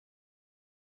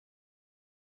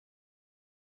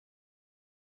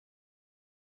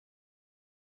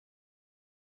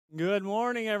Good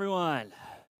morning, everyone.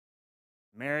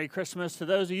 Merry Christmas to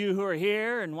those of you who are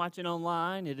here and watching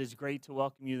online. It is great to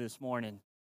welcome you this morning.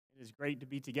 It is great to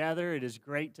be together. It is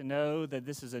great to know that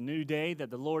this is a new day that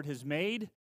the Lord has made,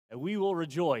 that we will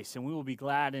rejoice and we will be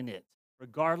glad in it,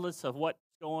 regardless of what's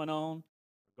going on,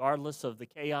 regardless of the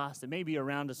chaos that may be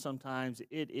around us sometimes.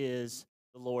 It is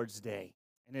the Lord's day,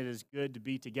 and it is good to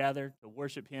be together, to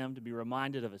worship Him, to be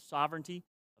reminded of His sovereignty,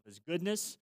 of His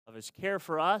goodness, of His care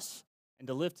for us, and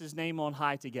to lift His name on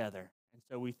high together. And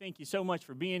so we thank you so much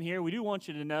for being here. We do want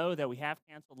you to know that we have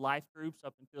canceled life groups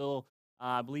up until,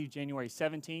 I believe, January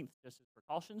 17th, just as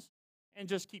precautions. And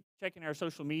just keep checking our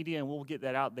social media, and we'll get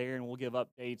that out there, and we'll give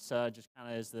updates just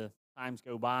kind of as the times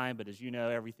go by. But as you know,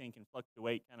 everything can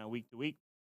fluctuate kind of week to week.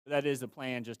 But that is the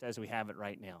plan just as we have it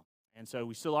right now. And so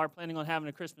we still are planning on having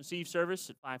a Christmas Eve service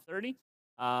at 5:30.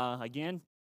 Again,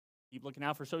 keep looking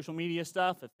out for social media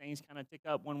stuff. If things kind of tick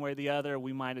up one way or the other,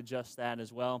 we might adjust that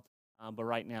as well. But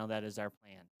right now, that is our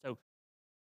plan. So,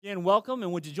 again, welcome,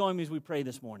 and would you join me as we pray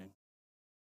this morning?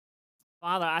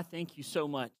 Father, I thank you so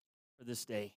much for this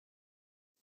day.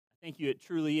 I thank you it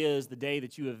truly is the day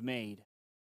that you have made.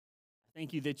 I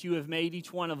thank you that you have made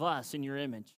each one of us in your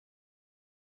image,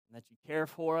 and that you care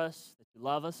for us, that you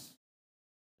love us,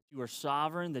 that you are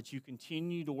sovereign, that you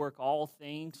continue to work all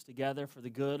things together for the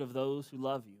good of those who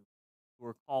love you, who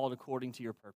are called according to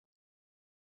your purpose.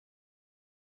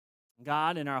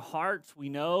 God, in our hearts, we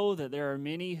know that there are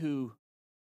many who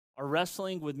are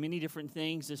wrestling with many different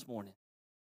things this morning.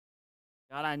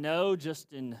 God, I know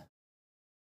just in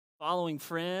following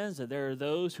friends that there are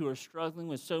those who are struggling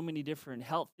with so many different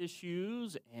health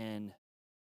issues and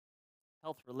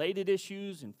health-related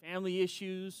issues and family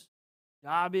issues,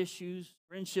 job issues,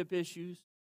 friendship issues.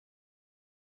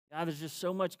 God, there's just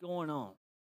so much going on.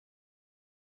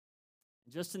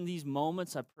 Just in these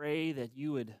moments, I pray that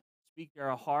you would speak to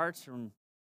our hearts and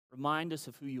remind us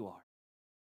of who you are.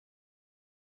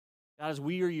 God, as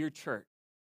we are your church,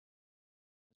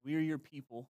 as we are your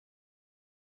people,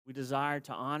 we desire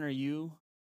to honor you.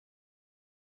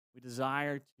 We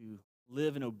desire to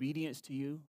live in obedience to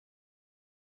you.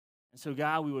 And so,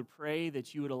 God, we would pray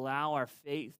that you would allow our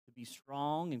faith to be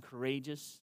strong and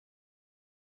courageous,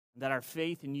 and that our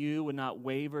faith in you would not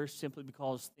waver simply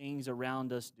because things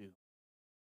around us do.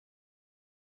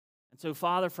 And so,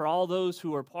 Father, for all those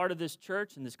who are part of this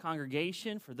church and this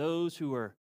congregation, for those who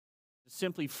are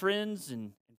simply friends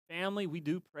and family, we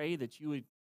do pray that you would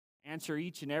answer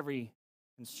each and every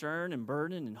concern and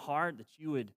burden and heart, that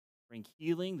you would bring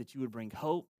healing, that you would bring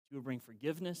hope, that you would bring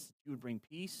forgiveness, that you would bring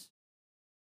peace.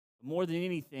 But more than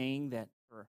anything, that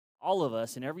for all of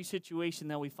us in every situation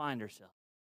that we find ourselves,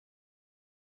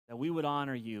 that we would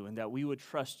honor you and that we would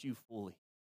trust you fully.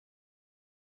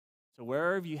 So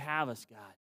wherever you have us,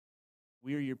 God,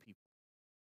 we are your people.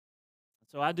 And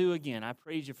so I do again, I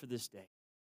praise you for this day.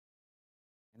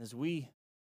 And as we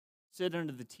sit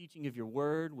under the teaching of your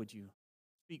word, would you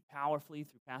speak powerfully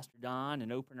through Pastor Don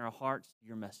and open our hearts to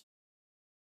your message?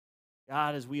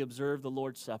 God, as we observe the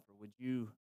Lord's Supper, would you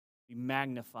be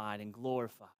magnified and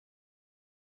glorified?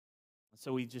 And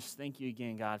so we just thank you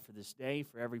again, God, for this day,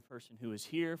 for every person who is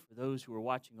here, for those who are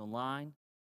watching online,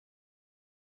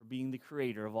 for being the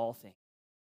creator of all things.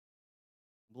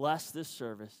 Bless this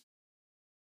service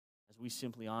as we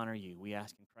simply honor you. We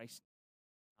ask in Christ's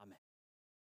name. Amen.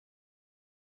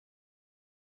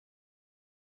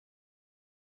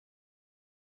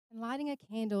 And lighting a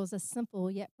candle is a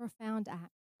simple yet profound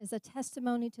act, is a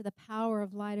testimony to the power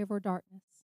of light over darkness.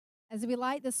 As we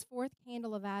light this fourth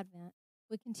candle of Advent,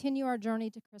 we continue our journey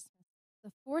to Christmas.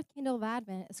 The fourth candle of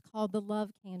Advent is called the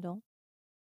love candle.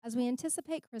 As we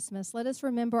anticipate Christmas, let us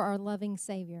remember our loving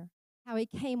Savior, how he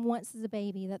came once as a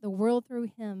baby that the world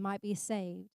through him might be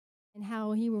saved, and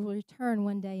how he will return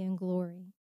one day in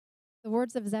glory. The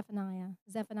words of Zephaniah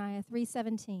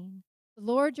 3:17. The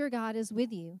Lord your God is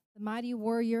with you, the mighty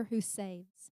warrior who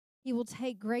saves. He will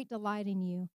take great delight in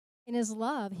you. In his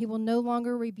love, he will no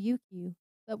longer rebuke you,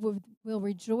 but will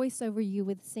rejoice over you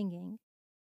with singing.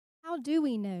 How do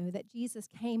we know that Jesus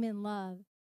came in love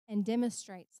and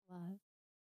demonstrates love?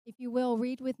 If you will,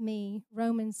 read with me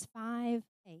Romans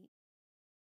 5:8.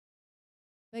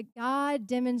 But God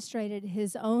demonstrated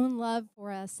his own love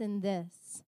for us in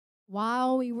this: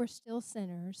 while we were still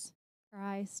sinners,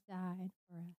 Christ died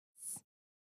for us.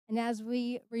 And as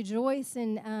we rejoice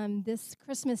in this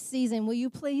Christmas season, will you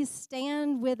please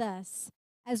stand with us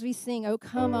as we sing, "O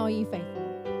Come All Ye Faithful"?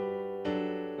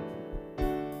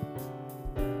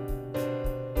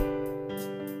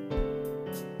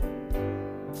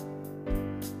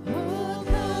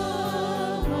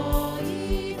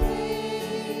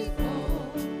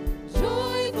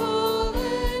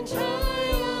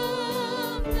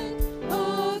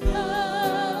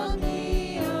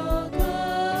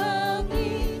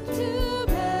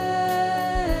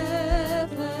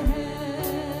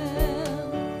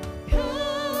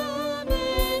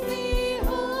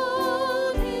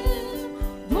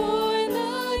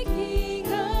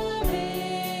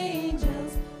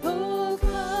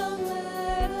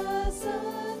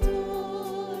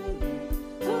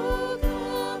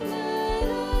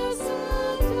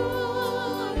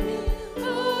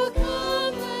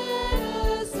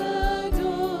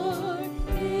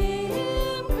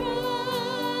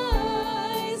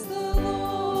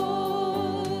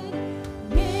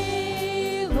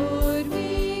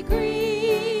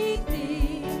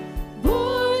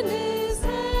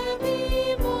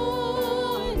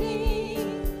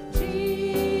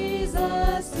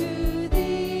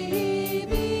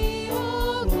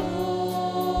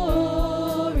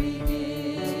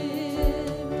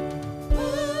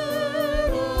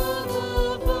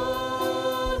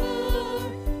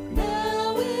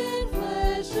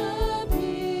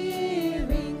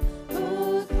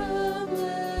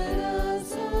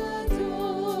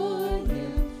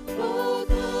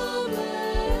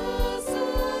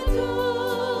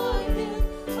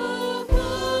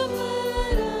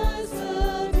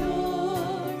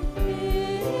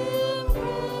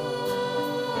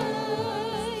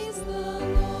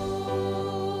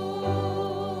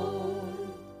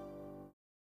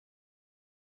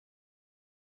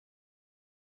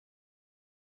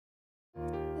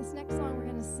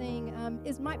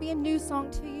 might be a new song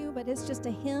to you, but it's just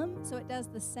a hymn, so it does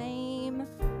the same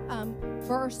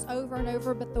verse over and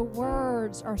over, but the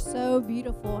words are so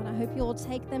beautiful, and I hope you'll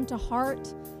take them to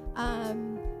heart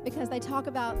because they talk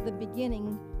about the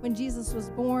beginning, when Jesus was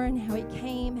born, how he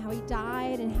came, how he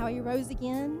died, and how he rose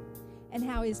again, and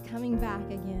how he's coming back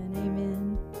again.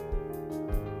 Amen.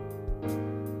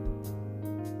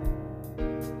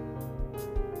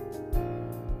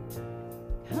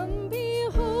 Come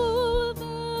behold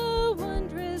the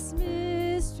wondrous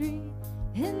mystery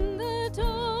in the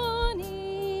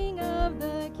dawning of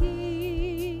the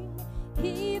King.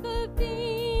 He, the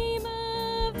theme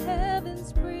of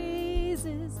heaven's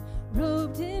praises,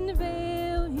 robed in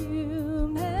veil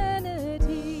humanity.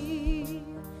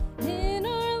 In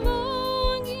our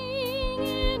longing,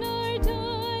 in our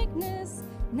darkness,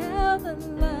 now the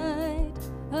light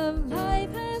of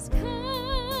life has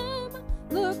come.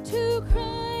 Look to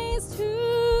Christ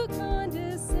who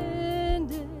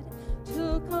condescended,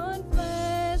 took on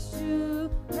flesh to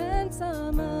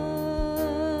ransom us.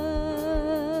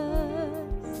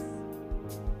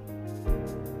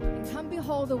 And come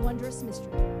behold the wondrous mystery.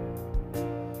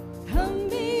 Come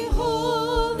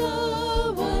behold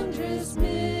the wondrous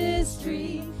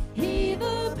mystery. He,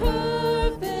 the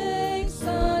perfect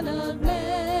Son of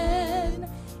Man,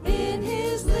 in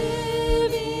his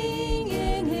living,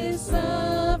 in his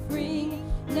suffering,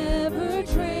 never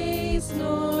trace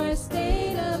nor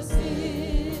stain of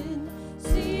sin.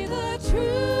 See the true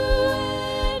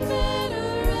and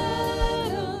better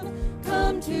Adam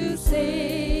come to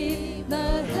save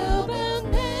the hell-bound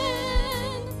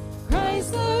man.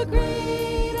 Christ, the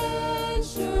great and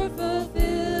sure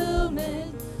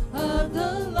fulfillment of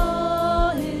the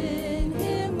law, in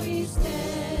him we stand.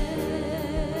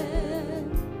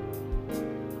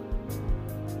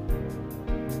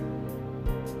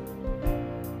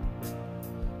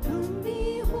 Come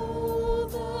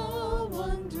behold the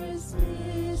wondrous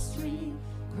mystery,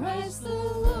 Christ the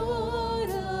Lord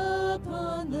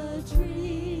upon the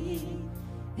tree.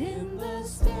 In the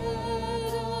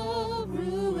stead of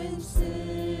ruined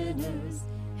sinners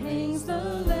hangs the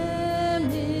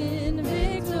Lamb in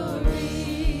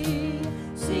victory.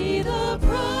 See the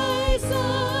price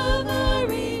of our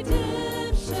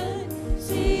redemption,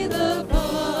 see the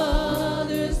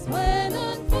Father's plan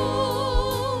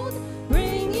unfold,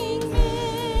 bringing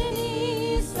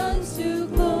many sons to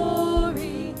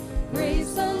glory,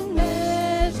 grace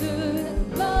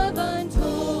unmeasured, love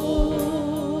untold.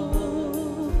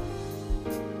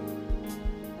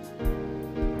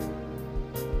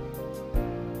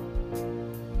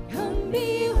 Come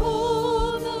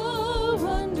behold the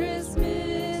wondrous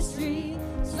mystery,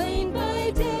 slain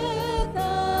by death,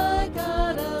 the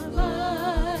God of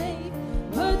life.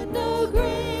 But no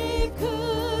grave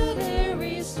could e'er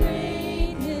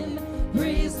restrain him.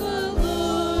 Praise the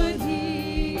Lord,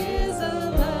 he is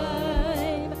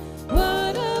alive.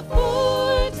 What a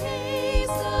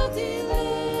foretaste of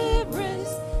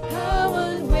deliverance, how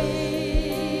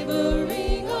unwavering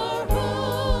our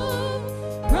hope.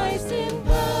 Christ in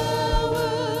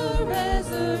power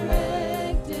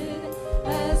resurrected,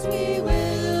 as we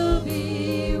will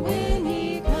be when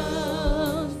he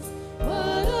comes.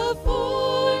 What a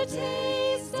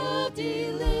foretaste of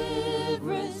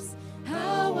deliverance,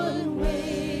 how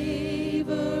unwavering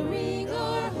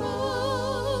our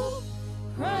hope.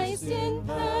 Christ in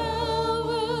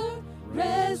power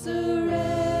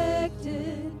resurrected,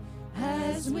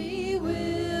 as we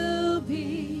will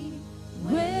be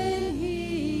when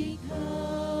he comes.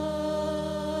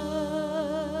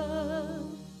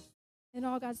 And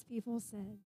all God's people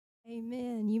said,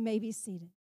 amen. You may be seated.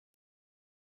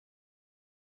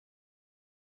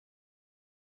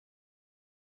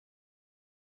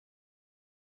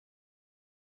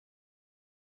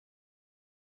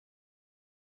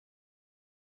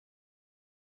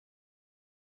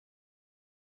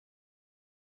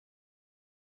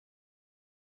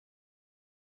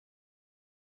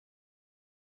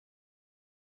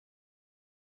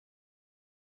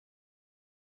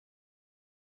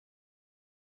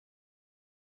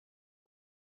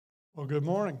 Well, good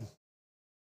morning.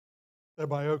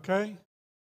 Everybody okay?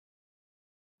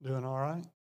 Doing all right?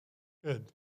 Good.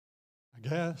 I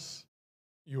guess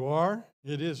you are.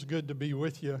 It is good to be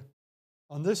with you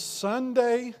on this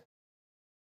Sunday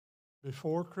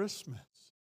before Christmas.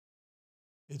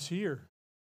 It's here.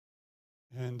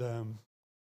 And I'm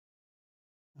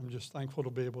just thankful to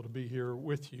be able to be here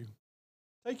with you.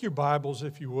 Take your Bibles,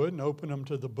 if you would, and open them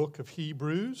to the book of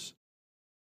Hebrews.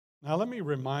 Now, let me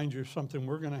remind you of something.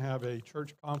 We're going to have a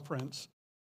church conference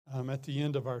at the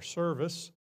end of our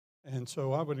service. And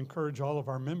so I would encourage all of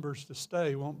our members to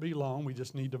stay. It won't be long. We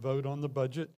just need to vote on the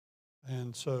budget.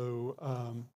 And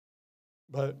so,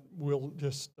 but we'll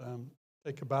just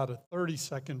take about a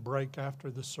 30-second break after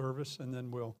the service, and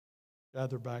then we'll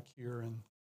gather back here and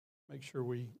make sure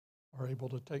we are able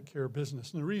to take care of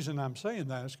business. And the reason I'm saying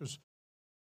that is because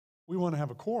we want to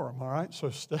have a quorum, all right? So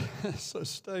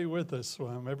stay with us.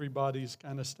 Everybody's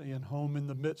kind of staying home in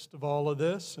the midst of all of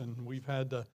this, and we've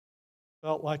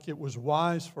felt like it was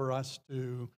wise for us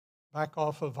to back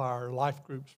off of our life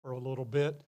groups for a little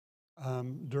bit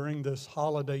during this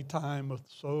holiday time with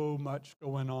so much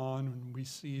going on, and we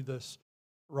see this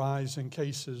rise in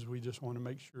cases. We just want to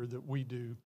make sure that we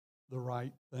do the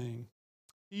right thing.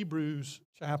 Hebrews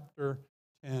chapter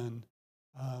 10.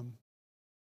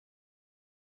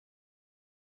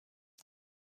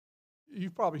 You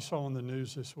probably saw on the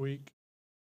news this week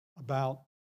about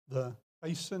the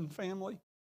Faison family.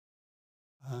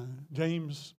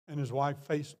 James and his wife,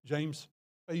 James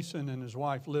Faison and his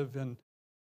wife live in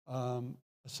a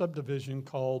subdivision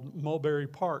called Mulberry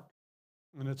Park,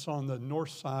 and it's on the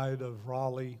north side of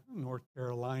Raleigh, North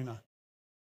Carolina.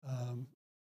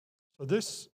 So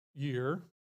this year,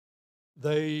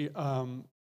 they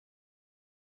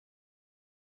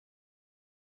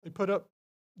put up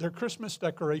their Christmas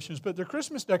decorations, but their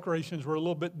Christmas decorations were a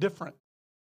little bit different.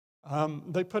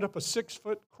 They put up a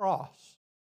 6-foot cross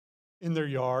in their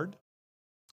yard,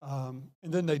 and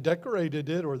then they decorated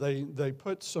it, or they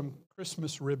put some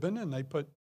Christmas ribbon and they put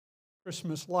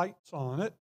Christmas lights on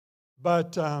it.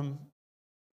 But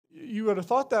you would have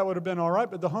thought that would have been all right,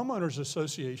 but the Homeowners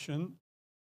Association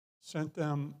sent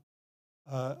them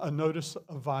a notice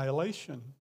of violation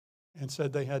and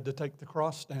said they had to take the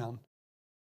cross down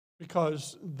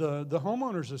because the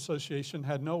Homeowners Association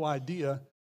had no idea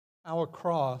how a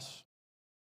cross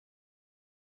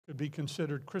could be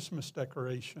considered Christmas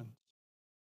decorations.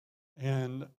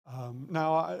 And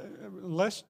now,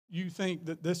 unless you think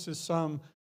that this is some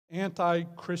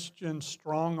anti-Christian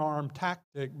strong-arm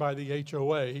tactic by the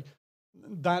HOA,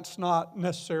 that's not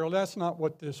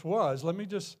what this was. Let me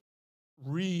just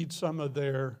read some of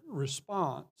their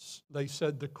response. They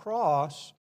said the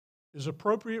cross is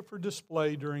appropriate for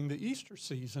display during the Easter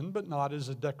season, but not as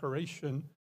a decoration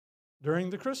during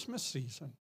the Christmas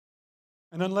season.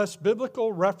 And unless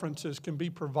biblical references can be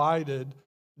provided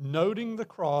noting the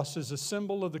cross as a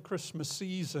symbol of the Christmas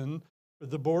season for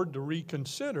the board to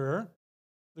reconsider,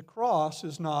 the cross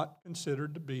is not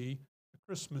considered to be a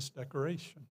Christmas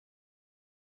decoration.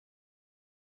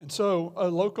 And so a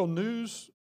local news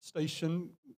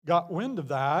station got wind of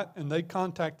that, and they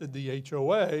contacted the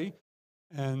HOA,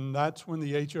 and that's when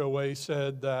the HOA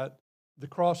said that the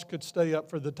cross could stay up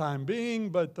for the time being,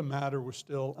 but the matter was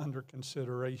still under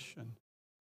consideration.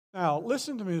 Now,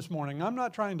 listen to me this morning. I'm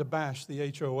not trying to bash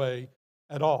the HOA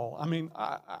at all. I mean,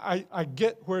 I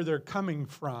get where they're coming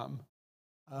from.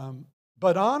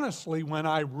 But honestly, when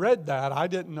I read that, I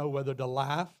didn't know whether to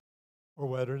laugh or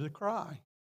whether to cry.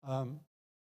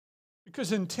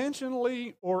 Because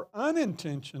intentionally or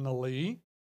unintentionally,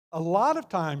 a lot of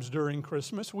times during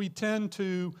Christmas, we tend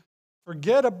to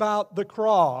forget about the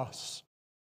cross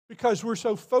because we're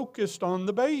so focused on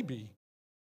the baby.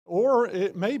 Or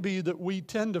it may be that we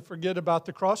tend to forget about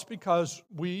the cross because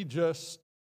we just,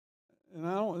 and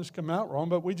I don't want this to come out wrong,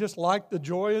 but we just like the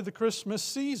joy of the Christmas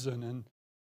season,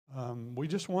 and we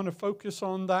just want to focus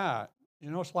on that.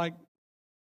 You know, it's like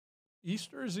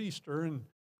Easter is Easter and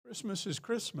Christmas is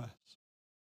Christmas.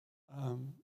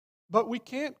 But we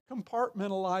can't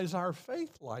compartmentalize our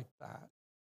faith like that.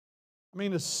 I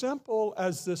mean, as simple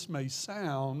as this may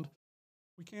sound,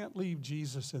 we can't leave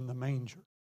Jesus in the manger.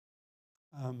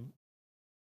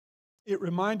 It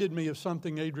reminded me of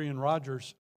something Adrian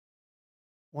Rogers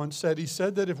once said. He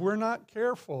said that if we're not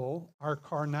careful, our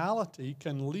carnality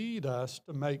can lead us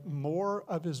to make more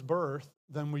of his birth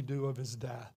than we do of his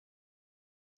death.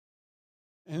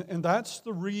 And that's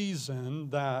the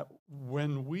reason that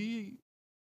when we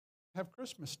have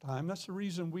Christmas time, that's the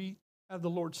reason we have the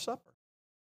Lord's Supper.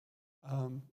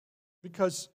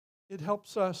 Because it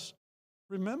helps us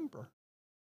remember.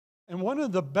 And one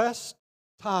of the best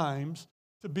times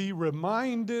to be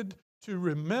reminded to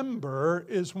remember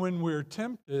is when we're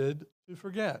tempted to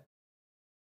forget.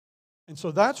 And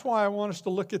so that's why I want us to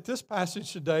look at this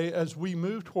passage today as we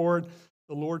move toward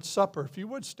the Lord's Supper. If you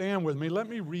would stand with me, let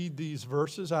me read these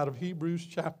verses out of Hebrews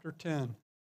chapter 10.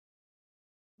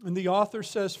 And the author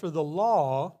says, "For the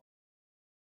law,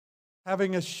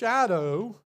 having a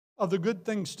shadow of the good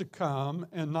things to come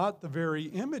and not the very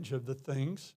image of the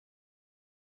things,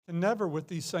 can never with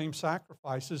these same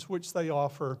sacrifices which they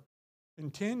offer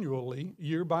continually,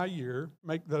 year by year,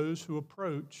 make those who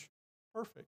approach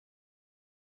perfect.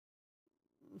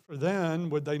 For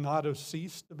then would they not have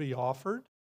ceased to be offered,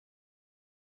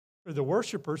 for the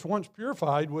worshipers, once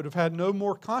purified, would have had no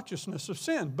more consciousness of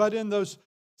sin. But in those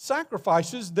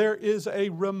sacrifices, there is a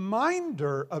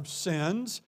reminder of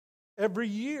sins every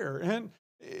year. And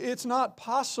it's not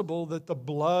possible that the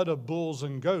blood of bulls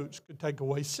and goats could take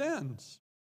away sins.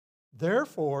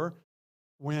 Therefore,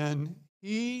 when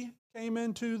he came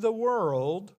into the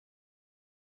world,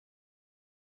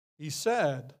 he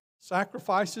said,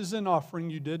 sacrifices and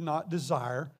offering you did not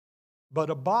desire,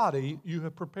 but a body you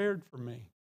have prepared for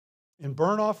me. In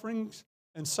burnt offerings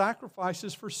and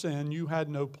sacrifices for sin you had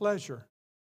no pleasure.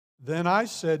 Then I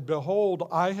said, behold,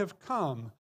 I have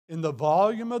come. In the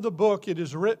volume of the book it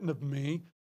is written of me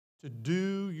to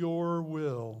do your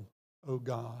will, O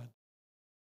God.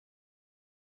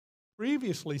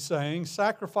 Previously saying,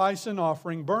 sacrifice and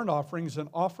offering, burnt offerings and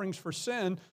offerings for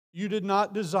sin, you did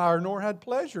not desire nor had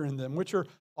pleasure in them, which are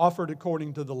offered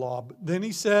according to the law. But then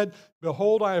he said,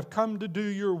 behold, I have come to do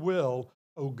your will,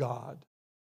 O God.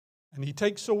 And he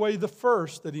takes away the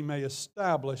first that he may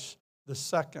establish the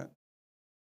second.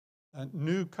 That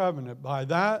new covenant. By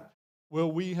that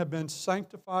will we have been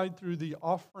sanctified through the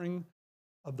offering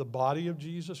of the body of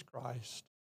Jesus Christ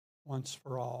once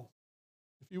for all.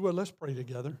 If you would, let's pray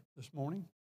together this morning.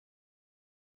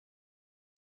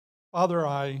 Father,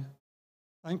 I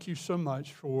thank you so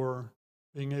much for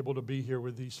being able to be here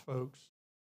with these folks.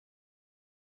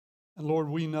 And Lord,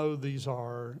 we know these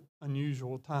are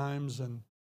unusual times, and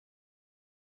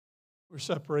we're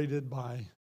separated by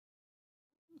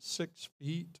 6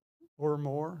 feet or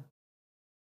more.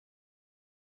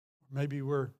 Maybe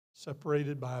we're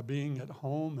separated by being at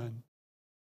home and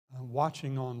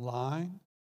watching online.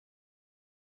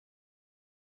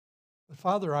 But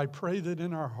Father, I pray that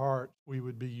in our heart we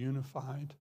would be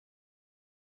unified.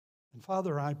 And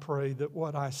Father, I pray that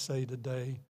what I say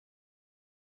today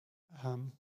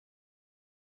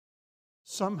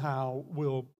somehow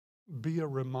will be a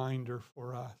reminder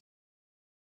for us.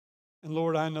 And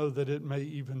Lord, I know that it may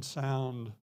even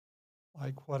sound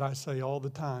like what I say all the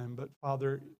time, but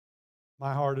Father,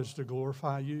 my heart is to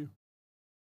glorify you.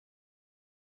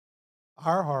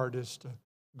 Our heart is to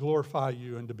glorify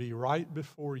you and to be right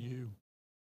before you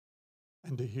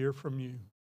and to hear from you.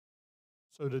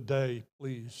 So today,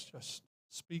 please just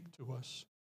speak to us,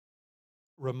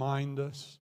 remind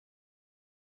us,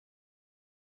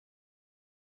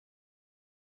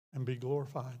 and be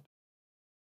glorified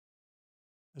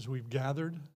as we've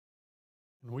gathered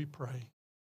and we pray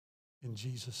in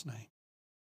Jesus' name.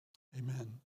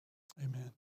 Amen.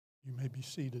 Amen. You may be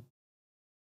seated.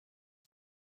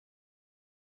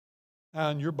 Now,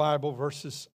 in your Bible,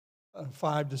 verses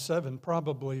 5 to 7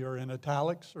 probably are in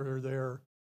italics, or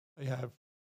they have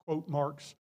quote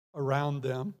marks around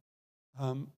them.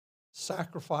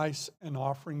 Sacrifice and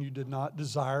offering you did not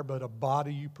desire, but a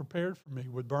body you prepared for me.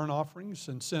 With burnt offerings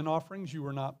and sin offerings you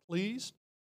were not pleased.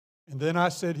 And then I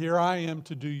said, here I am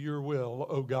to do your will,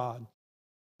 O God.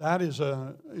 That is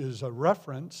a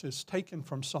reference. It's taken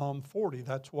from Psalm 40.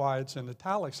 That's why it's in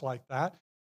italics like that.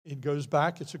 It goes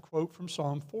back. It's a quote from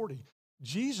Psalm 40.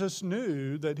 Jesus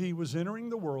knew that he was entering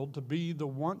the world to be the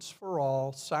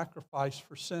once-for-all sacrifice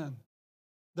for sin.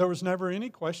 There was never any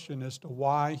question as to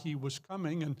why he was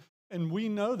coming, and we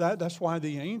know that. That's why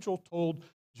the angel told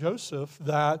Joseph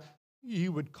that he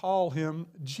would call him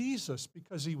Jesus,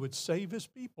 because he would save his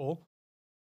people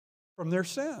from their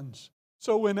sins.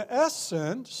 So in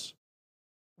essence,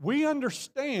 we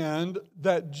understand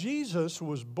that Jesus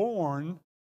was born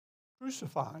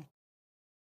crucified,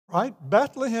 right?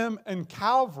 Bethlehem and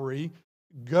Calvary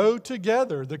go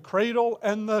together, the cradle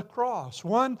and the cross.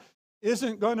 One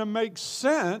isn't going to make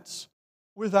sense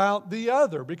without the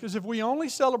other, because if we only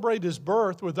celebrate his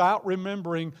birth without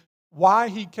remembering why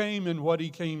he came and what he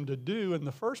came to do in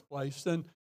the first place, then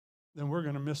we're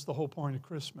going to miss the whole point of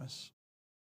Christmas.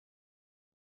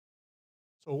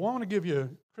 So I want to give you a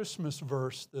Christmas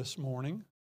verse this morning.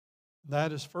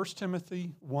 That is 1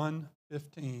 Timothy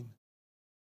 1:15.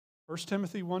 1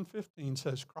 Timothy 1:15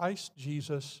 says, Christ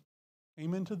Jesus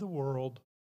came into the world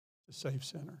to save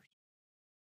sinners.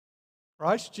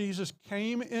 Christ Jesus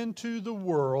came into the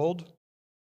world,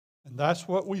 and that's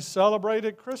what we celebrate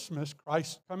at Christmas,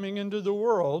 Christ coming into the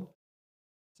world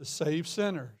to save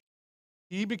sinners.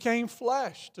 He became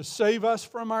flesh to save us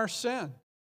from our sin.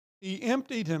 He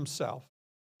emptied himself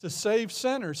to save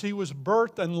sinners. He was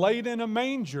birthed and laid in a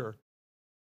manger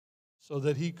so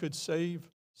that he could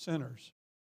save sinners.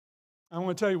 I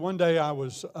want to tell you, one day I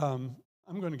was, I'm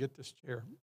going to get this chair.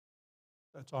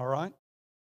 That's all right.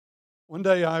 One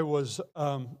day I was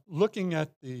looking at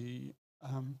the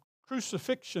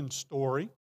crucifixion story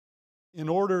in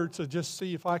order to just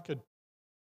see if I could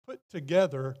put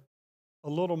together a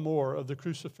little more of the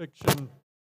crucifixion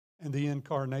and the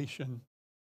incarnation.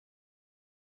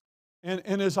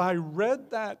 And as I read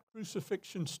that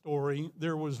crucifixion story,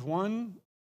 there was one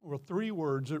or three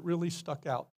words that really stuck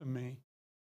out to me.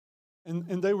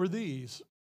 And they were these,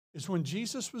 is when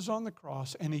Jesus was on the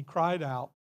cross and he cried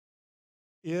out,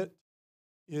 "It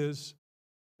is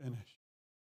finished."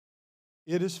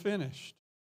 It is finished.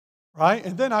 Right?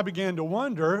 And then I began to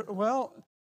wonder, well,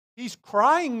 he's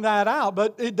crying that out,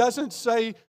 but it doesn't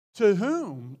say to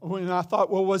whom. And I thought,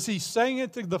 well, was he saying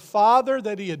it to the Father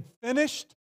that he had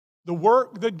finished the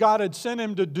work that God had sent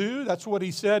him to do? That's what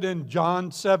he said in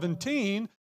John 17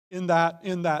 in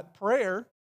that prayer.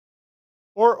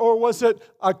 Or was it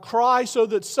a cry so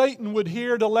that Satan would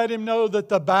hear to let him know that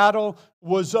the battle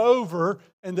was over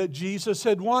and that Jesus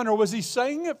had won? Or was he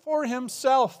saying it for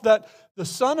himself that the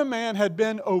Son of Man had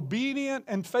been obedient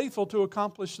and faithful to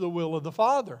accomplish the will of the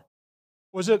Father?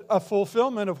 Was it a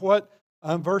fulfillment of what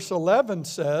verse 11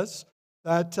 says,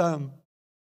 that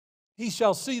he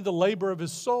shall see the labor of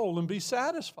his soul and be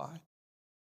satisfied?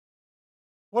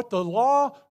 What the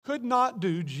law could not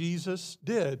do, Jesus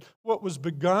did. What was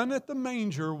begun at the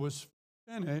manger was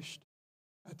finished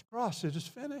at the cross. It is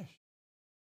finished.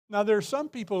 Now, there are some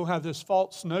people who have this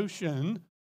false notion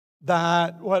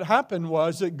that what happened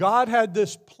was that God had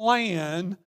this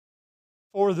plan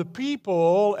for the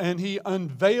people, and he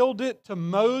unveiled it to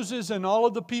Moses and all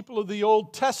of the people of the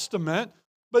Old Testament,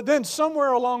 but then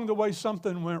somewhere along the way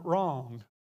something went wrong,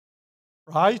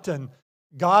 right? And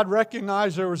God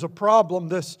recognized there was a problem.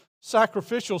 This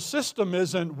sacrificial system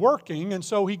isn't working, and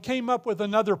so he came up with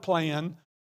another plan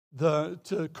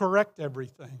to correct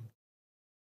everything.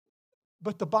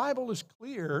 But the Bible is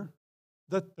clear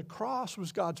that the cross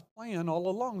was God's plan all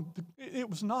along. It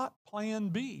was not plan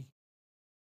B.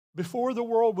 Before the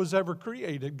world was ever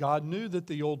created, God knew that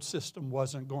the old system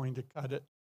wasn't going to cut it.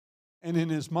 And in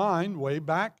his mind, way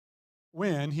back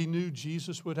when, he knew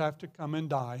Jesus would have to come and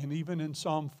die. And even in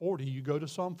Psalm 40, you go to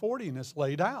Psalm 40 and it's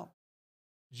laid out.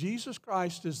 Jesus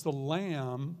Christ is the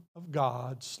Lamb of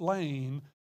God slain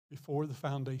before the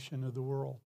foundation of the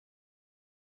world.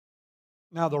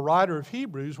 Now, the writer of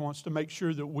Hebrews wants to make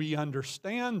sure that we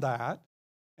understand that,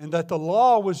 and that the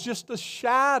law was just a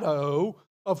shadow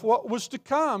of what was to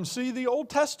come. See, the Old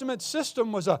Testament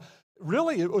system was a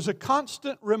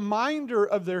constant reminder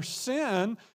of their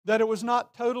sin, that it was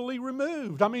not totally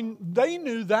removed. I mean, they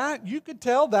knew that. You could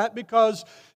tell that because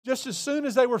just as soon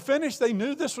as they were finished, they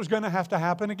knew this was going to have to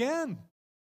happen again.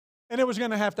 And it was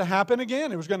going to have to happen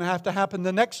again. It was going to have to happen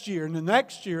the next year and the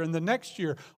next year and the next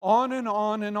year, on and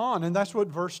on and on. And that's what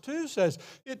verse 2 says.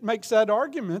 It makes that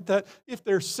argument that if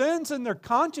their sins and their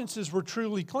consciences were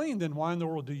truly clean, then why in the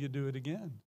world do you do it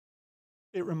again?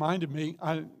 It reminded me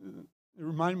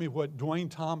of what Dwayne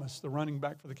Thomas, the running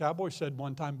back for the Cowboys, said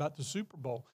one time about the Super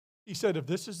Bowl. He said, if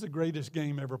this is the greatest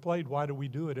game ever played, why do we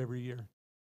do it every year?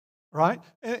 Right?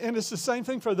 And it's the same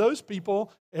thing for those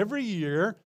people every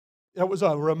year. It was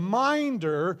a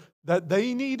reminder that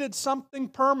they needed something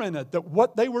permanent, that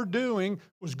what they were doing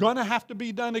was going to have to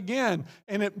be done again.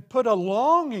 And it put a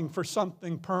longing for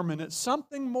something permanent,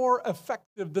 something more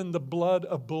effective than the blood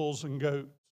of bulls and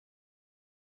goats.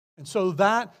 And so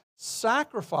that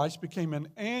sacrifice became an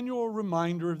annual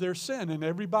reminder of their sin. And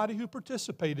everybody who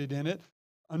participated in it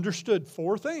understood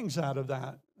four things out of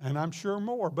that, and I'm sure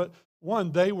more. But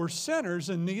one, they were sinners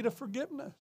in need of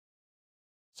forgiveness.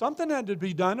 Something had to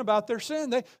be done about their sin.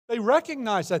 They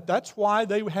recognized that. That's why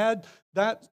they had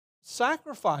that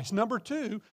sacrifice. Number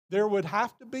two, there would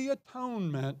have to be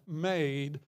atonement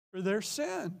made for their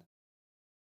sin.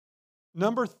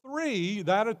 Number three,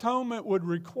 that atonement would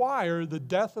require the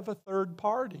death of a third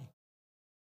party.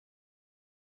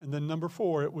 And then number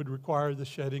four, it would require the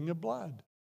shedding of blood.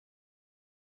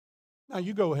 Now,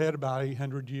 you go ahead about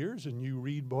 800 years and you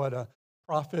read what a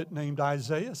prophet named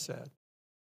Isaiah said.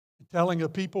 Telling the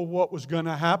people what was going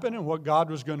to happen and what God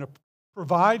was going to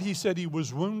provide. He said he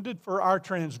was wounded for our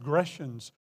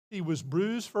transgressions. He was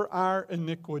bruised for our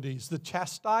iniquities. The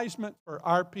chastisement for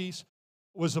our peace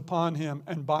was upon him,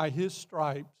 and by his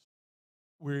stripes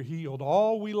we're healed.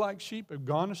 All we like sheep have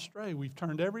gone astray. We've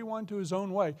turned everyone to his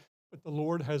own way, but the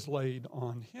Lord has laid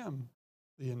on him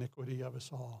the iniquity of us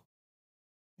all.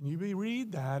 And you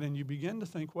read that and you begin to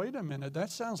think, wait a minute, that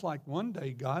sounds like one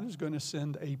day God is going to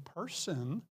send a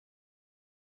person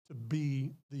to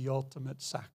be the ultimate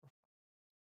sacrifice.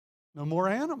 No more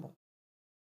animal.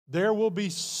 There will be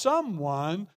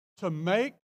someone to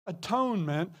make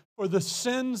atonement for the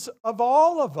sins of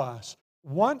all of us,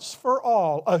 once for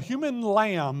all, a human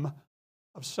lamb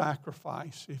of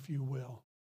sacrifice, if you will.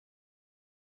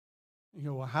 You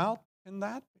go, well, how can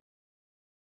that be?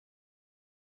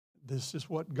 This is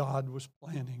what God was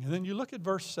planning. And then you look at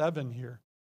verse 7 here,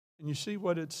 and you see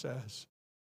what it says.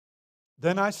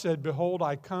 Then I said, behold,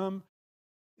 I come.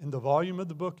 In the volume of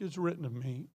the book is written of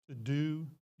me to do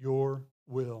your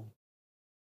will.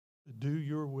 To do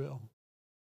your will,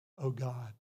 O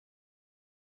God.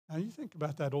 Now you think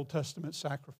about that Old Testament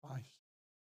sacrifice,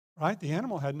 right? The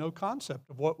animal had no concept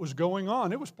of what was going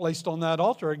on. It was placed on that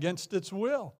altar against its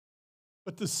will.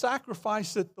 But the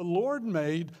sacrifice that the Lord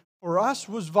made for us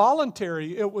was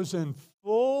voluntary. It was in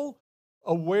full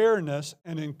awareness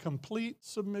and in complete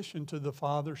submission to the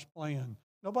Father's plan.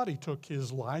 Nobody took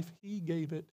his life. He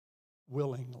gave it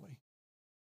willingly.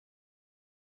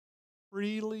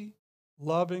 Freely,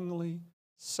 lovingly,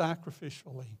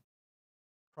 sacrificially.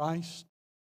 Christ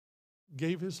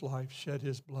gave his life, shed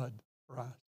his blood for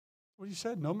us. Well, he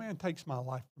said, no man takes my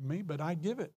life from me, but I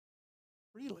give it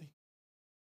freely.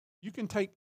 You can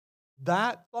take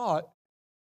that thought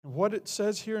and what it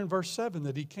says here in verse 7,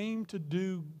 that he came to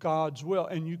do God's will,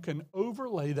 and you can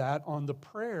overlay that on the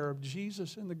prayer of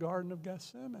Jesus in the Garden of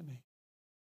Gethsemane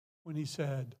when he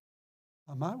said,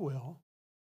 not my will,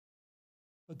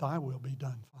 but thy will be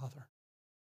done, Father.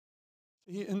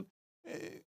 See, in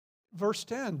verse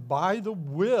 10, by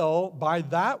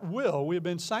that will, we have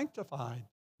been sanctified.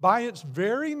 By its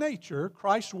very nature,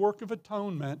 Christ's work of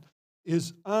atonement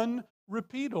is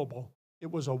unrepeatable. It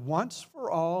was a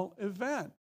once-for-all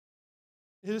event.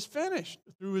 It is finished.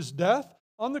 Through his death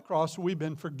on the cross, we've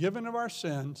been forgiven of our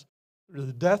sins. Through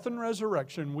the death and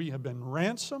resurrection, we have been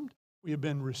ransomed, we have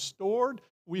been restored,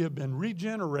 we have been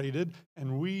regenerated,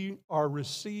 and we are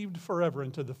received forever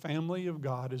into the family of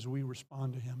God as we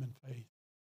respond to him in faith.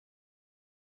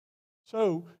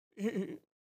 So,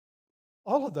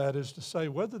 all of that is to say,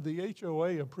 whether the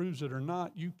HOA approves it or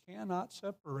not, you cannot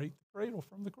separate the cradle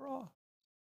from the cross.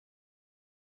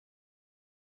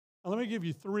 Now, let me give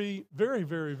you three very,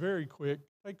 very, very quick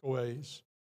takeaways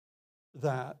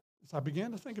that, as I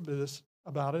began to think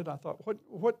about it, I thought,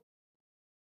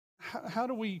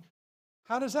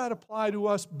 how does that apply to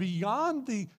us beyond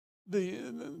the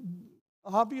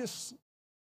obvious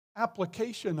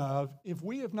application of, if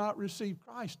we have not received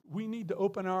Christ, we need to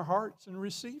open our hearts and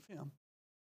receive him.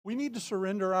 We need to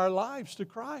surrender our lives to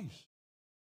Christ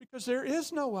because there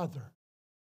is no other.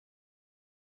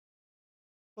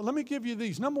 But let me give you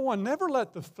these. Number one, never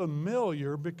let the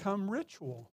familiar become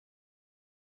ritual.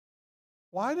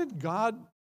 Why does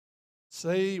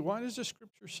the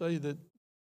scripture say that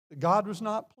God was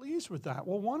not pleased with that?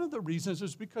 Well, one of the reasons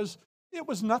is because it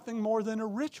was nothing more than a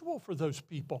ritual for those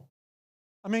people.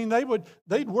 I mean,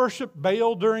 they'd worship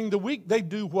Baal during the week. They'd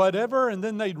do whatever, and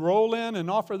then they'd roll in and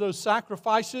offer those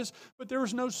sacrifices. But there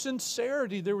was no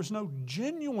sincerity. There was no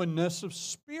genuineness of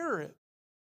spirit.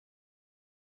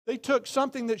 They took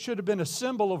something that should have been a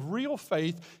symbol of real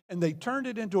faith, and they turned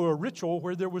it into a ritual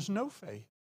where there was no faith.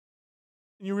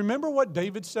 And you remember what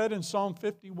David said in Psalm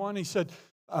 51? He said,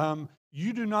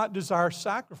 you do not desire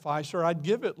sacrifice, or I'd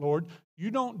give it, Lord.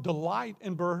 You don't delight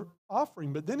in burnt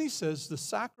offering. But then he says, the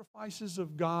sacrifices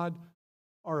of God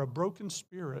are a broken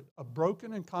spirit, a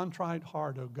broken and contrite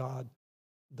heart, O God,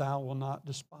 thou wilt not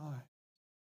despise.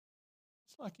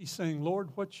 It's like he's saying,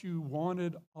 Lord, what you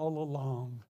wanted all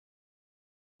along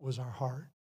was our heart.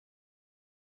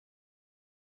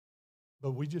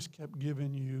 But we just kept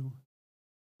giving you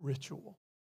ritual.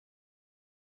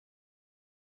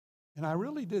 And I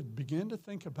really did begin to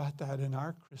think about that in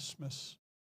our Christmas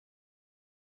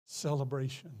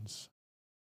celebrations.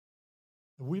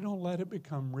 That we don't let it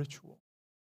become ritual.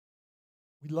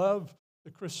 We love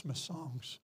the Christmas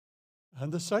songs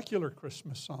and the secular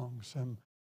Christmas songs, and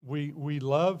we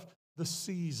love the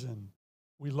season.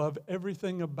 We love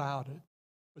everything about it.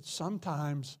 But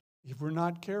sometimes, if we're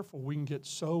not careful, we can get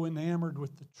so enamored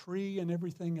with the tree and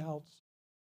everything else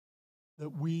that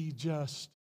we just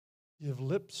give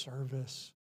lip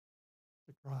service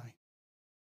to Christ.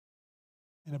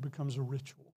 And it becomes a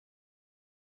ritual.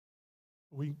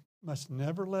 We must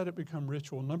never let it become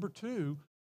ritual. Number two,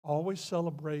 always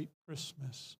celebrate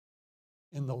Christmas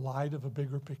in the light of a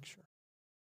bigger picture.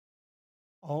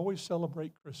 Always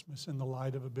celebrate Christmas in the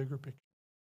light of a bigger picture.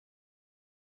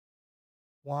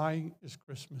 Why is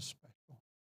Christmas special?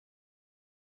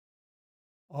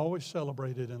 Always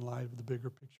celebrate it in light of the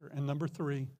bigger picture. And number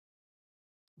three,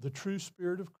 the true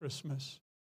spirit of Christmas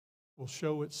will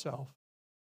show itself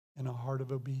in a heart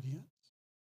of obedience.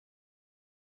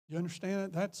 You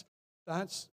understand it?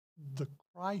 That's the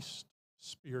Christ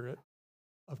spirit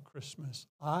of Christmas.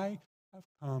 I have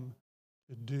come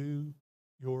to do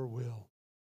your will,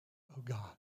 O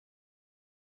God.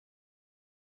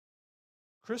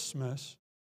 Christmas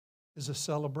is a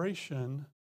celebration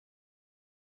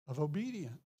of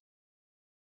obedience.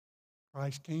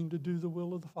 Christ came to do the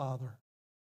will of the Father.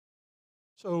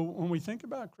 So when we think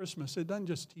about Christmas, it doesn't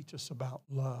just teach us about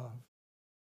love.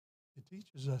 It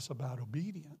teaches us about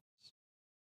obedience.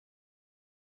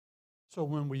 So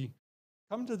when we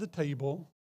come to the table,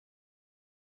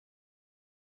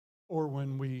 or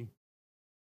when we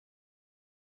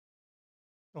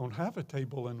don't have a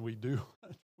table and we do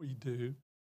what we do,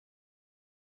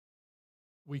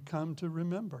 we come to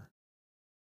remember.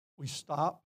 We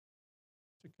stop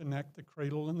to connect the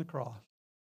cradle and the cross.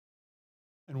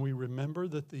 And we remember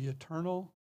that the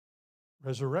eternal,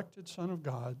 resurrected Son of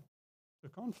God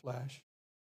took on flesh,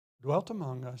 dwelt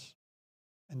among us,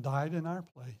 and died in our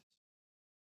place,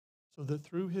 so that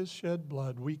through his shed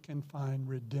blood we can find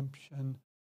redemption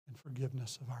and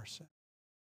forgiveness of our sin.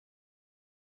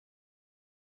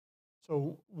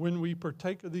 So when we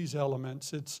partake of these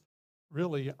elements, it's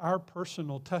really our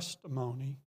personal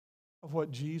testimony of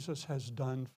what Jesus has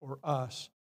done for us,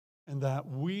 and that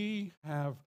we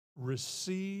have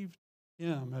received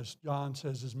him, as John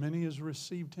says, as many as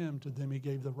received him, to them he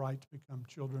gave the right to become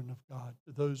children of God,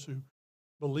 to those who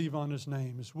believe on his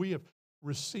name. As we have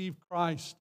received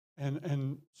Christ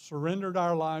and surrendered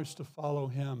our lives to follow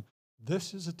him,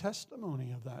 this is a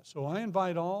testimony of that. So I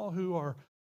invite all who are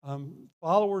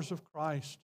followers of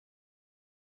Christ,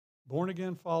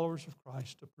 born-again followers of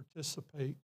Christ, to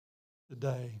participate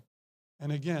today.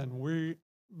 And again,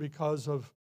 because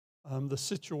of the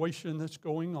situation that's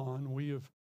going on, we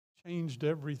have changed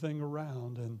everything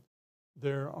around, and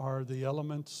there are the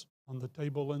elements on the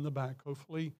table in the back.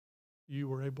 Hopefully you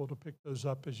were able to pick those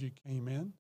up as you came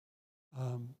in.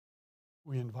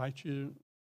 We invite you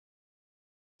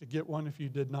to get one if you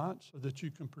did not, so that you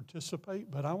can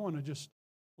participate. But I want to just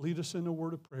lead us in a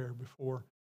word of prayer before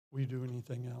we do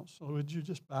anything else. So would you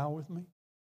just bow with me?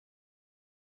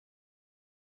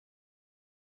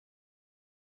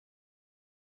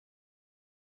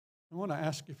 I want to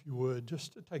ask, if you would,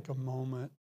 just to take a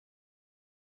moment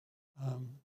and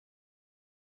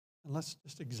let's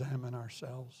just examine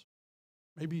ourselves.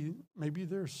 Maybe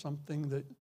there's something that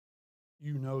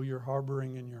you know you're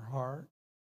harboring in your heart.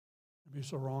 Maybe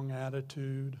it's a wrong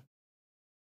attitude.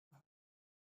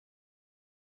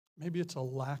 Maybe it's a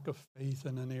lack of faith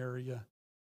in an area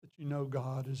that you know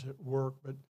God is at work,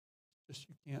 but just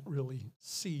you can't really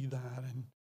see that. And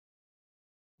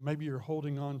maybe you're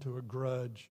holding on to a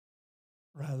grudge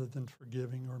rather than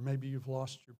forgiving, or maybe you've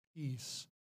lost your peace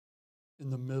in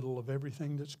the middle of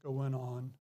everything that's going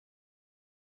on.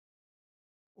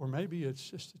 Or maybe it's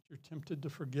just that you're tempted to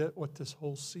forget what this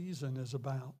whole season is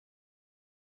about.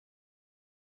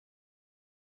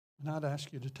 And I'd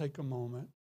ask you to take a moment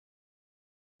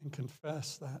and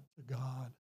confess that to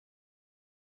God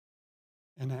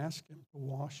and ask him to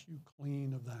wash you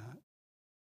clean of that,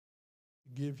 to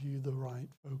give you the right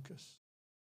focus.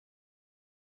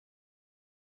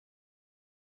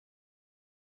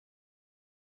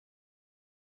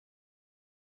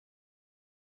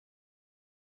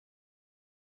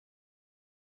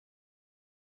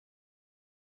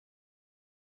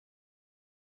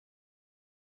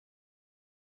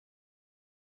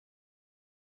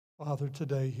 Father,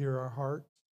 today hear our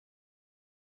hearts.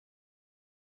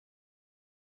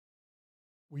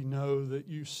 We know that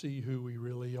you see who we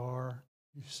really are.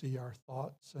 You see our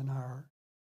thoughts and our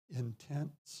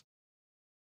intents.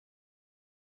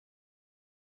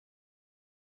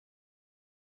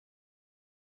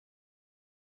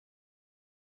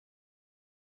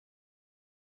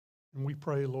 And we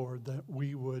pray, Lord, that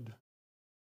we would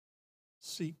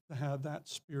seek to have that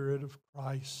spirit of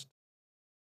Christ,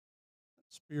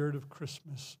 that spirit of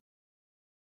Christmas,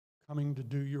 coming to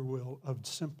do your will, of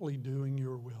simply doing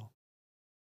your will.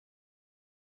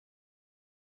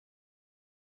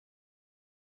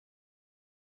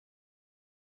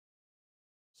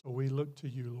 So we look to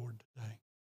you, Lord, today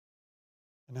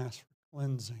and ask for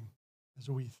cleansing as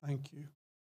we thank you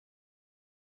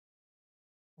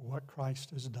for what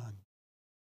Christ has done.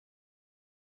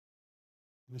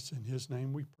 And it's in his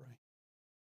name we pray.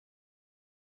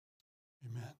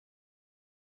 Amen.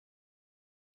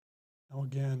 Now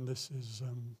again, this is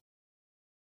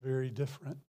very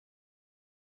different.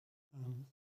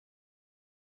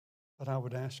 But I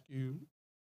would ask you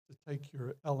to take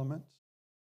your elements.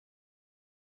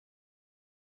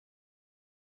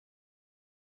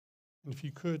 And if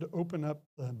you could open up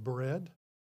the bread.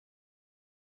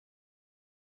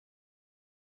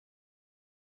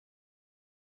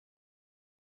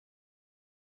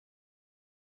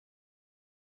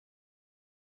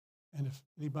 And if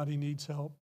anybody needs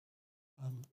help,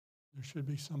 there should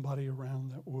be somebody around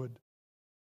that would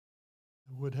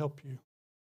help you.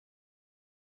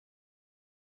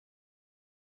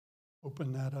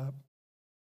 Open that up.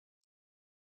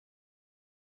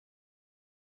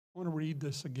 I want to read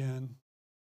this again.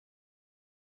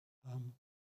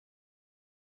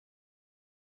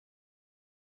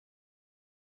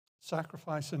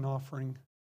 Sacrifice and offering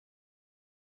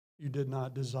you did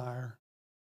not desire,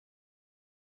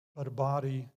 but a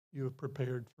body you have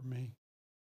prepared for me.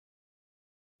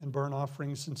 And burnt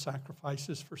offerings and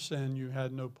sacrifices for sin you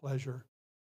had no pleasure.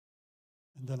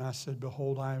 And then I said,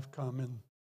 behold, I have come, and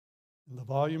in the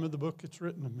volume of the book it's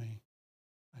written of me,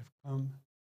 I have come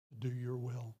to do your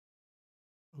will,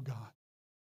 O God.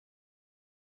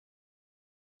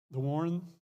 The one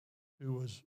who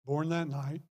was born that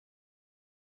night,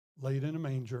 laid in a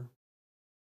manger,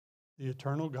 the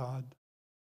eternal God,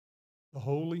 the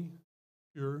holy,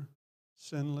 pure,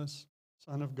 sinless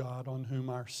Son of God, on whom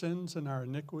our sins and our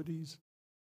iniquities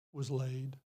was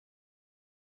laid,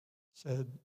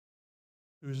 said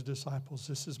to his disciples,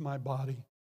 this is my body,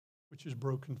 which is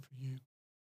broken for you.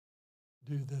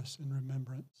 Do this in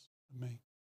remembrance of me.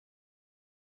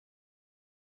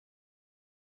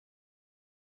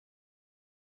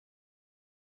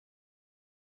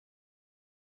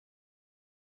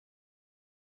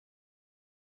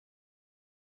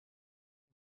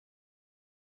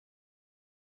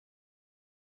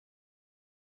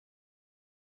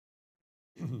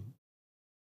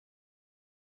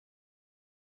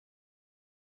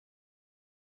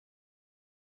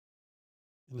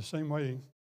 In the same way,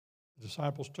 the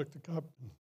disciples took the cup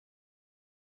and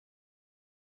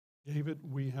gave it.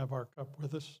 We have our cup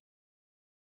with us.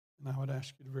 And I would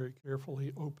ask you to very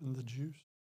carefully open the juice.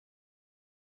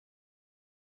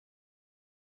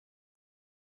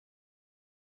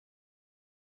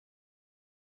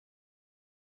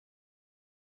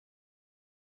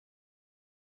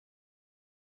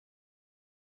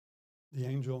 The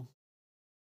angel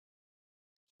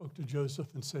spoke to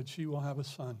Joseph and said, she will have a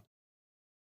son,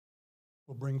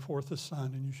 will bring forth a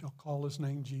son, and you shall call his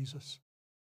name Jesus.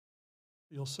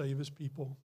 He'll save his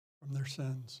people from their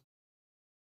sins.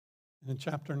 And in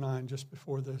chapter 9, just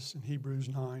before this, in Hebrews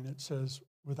 9, it says,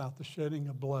 without the shedding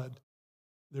of blood,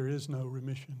 there is no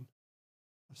remission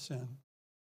of sin.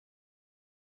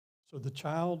 So the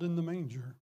child in the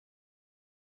manger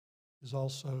is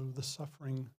also the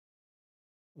suffering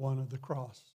one of the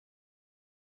cross.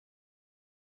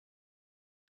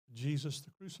 Jesus,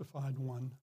 the crucified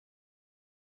one,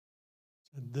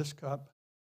 said, this cup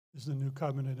is the new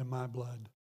covenant in my blood.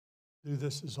 Do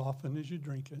this as often as you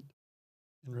drink it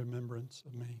in remembrance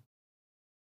of me.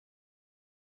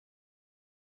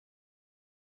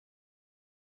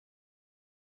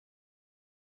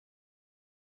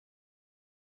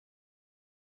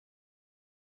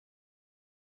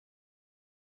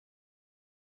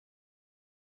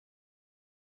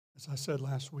 As I said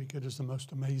last week, it is the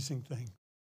most amazing thing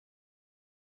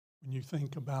when you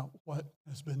think about what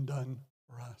has been done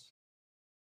for us.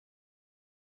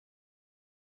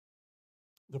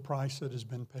 The price that has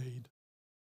been paid.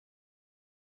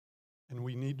 And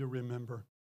we need to remember,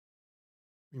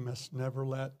 we must never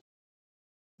let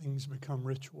things become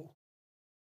ritual.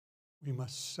 We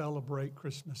must celebrate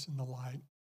Christmas in the light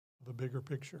of a bigger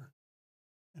picture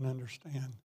and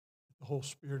understand that the whole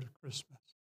spirit of Christmas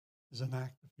is an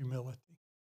act of humility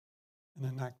and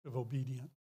an act of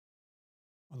obedience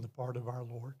on the part of our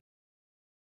Lord.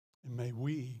 And may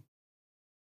we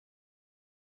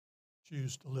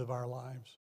choose to live our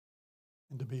lives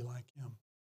and to be like him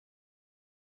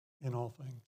in all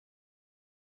things.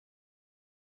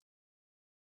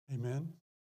 Amen.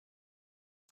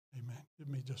 Amen. Give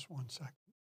me just 1 second.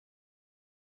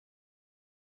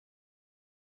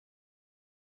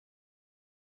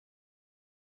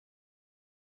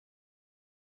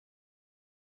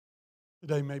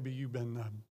 Today, maybe you've been,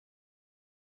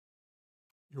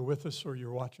 you're with us or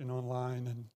you're watching online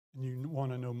and you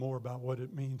want to know more about what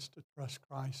it means to trust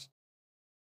Christ.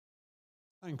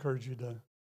 I encourage you to,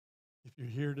 if you're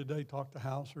here today, talk to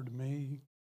House or to me,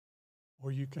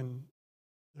 or you can,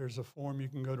 there's a form, you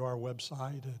can go to our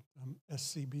website at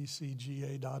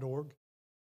scbcga.org.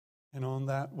 And on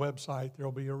that website,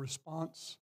 there'll be a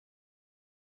response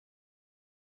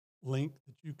link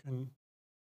that you can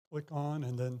click on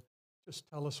and then just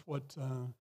tell us what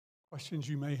questions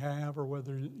you may have or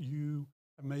whether you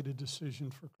have made a decision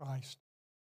for Christ.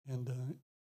 And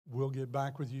we'll get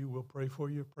back with you. We'll pray for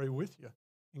you, pray with you,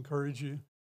 encourage you,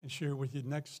 and share with you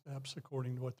next steps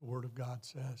according to what the Word of God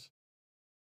says.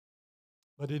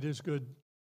 But it is good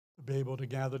to be able to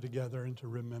gather together and to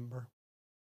remember.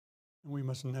 And we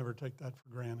must never take that for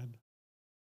granted.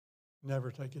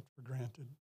 Never take it for granted.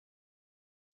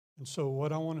 And so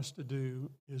what I want us to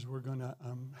do is we're going to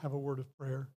have a word of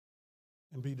prayer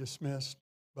and be dismissed.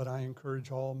 But I encourage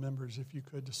all members, if you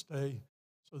could, to stay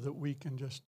so that we can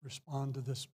just respond to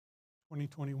this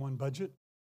 2021 budget.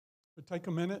 But take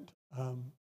a minute.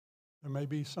 There may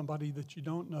be somebody that you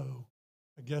don't know,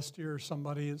 a guest here, or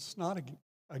somebody that's not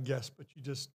a guest, but you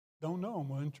just don't know them.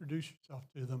 We'll introduce yourself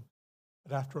to them.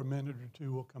 But after a minute or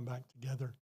two, we'll come back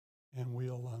together and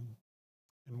we'll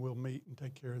meet and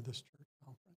take care of this church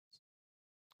conference.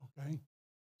 Okay?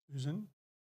 Susan,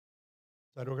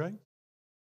 is that okay?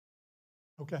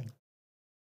 Okay.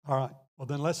 All right. Well,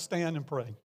 then let's stand and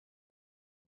pray.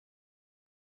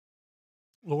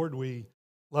 Lord, we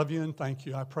love you and thank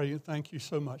you. I pray and thank you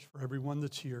so much for everyone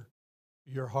that's here,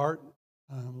 your heart,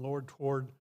 Lord, toward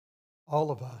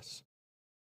all of us.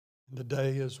 And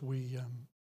today, as we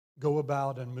go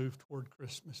about and move toward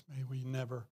Christmas, may we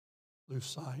never lose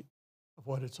sight of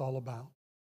what it's all about.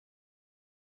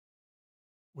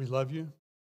 We love you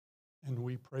and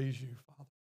we praise you, Father.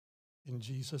 In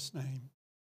Jesus' name,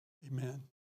 amen.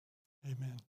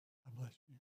 Amen. God bless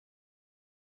you.